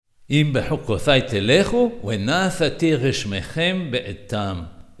Im Behuqqothai telechu, wena'athati rishmechem be'etam.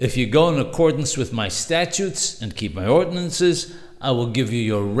 If you go in accordance with my statutes and keep my ordinances, I will give you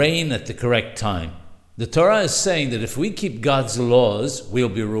your rain at the correct time. The Torah is saying that if we keep God's laws, we'll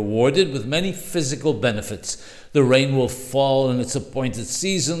be rewarded with many physical benefits. The rain will fall in its appointed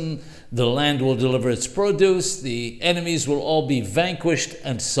season, the land will deliver its produce, the enemies will all be vanquished,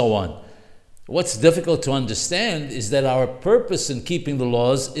 and so on. What's difficult to understand is that our purpose in keeping the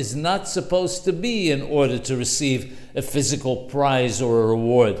laws is not supposed to be in order to receive a physical prize or a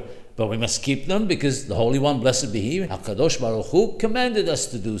reward, but we must keep them because the Holy One, blessed be He, HaKadosh Baruch Hu, commanded us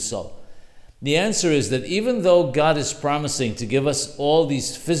to do so. The answer is that even though God is promising to give us all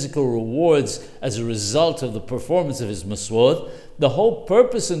these physical rewards as a result of the performance of His mitzvot, the whole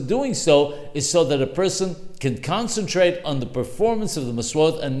purpose in doing so is so that a person can concentrate on the performance of the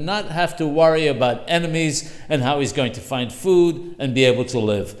mitzvot and not have to worry about enemies and how he's going to find food and be able to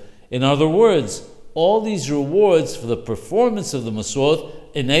live. In other words, all these rewards for the performance of the mitzvot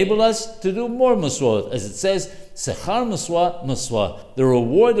enable us to do more mitzvot. As it says, Sechar Mitzvah Mitzvah. The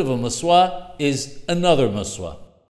reward of a mitzvah is another mitzvah.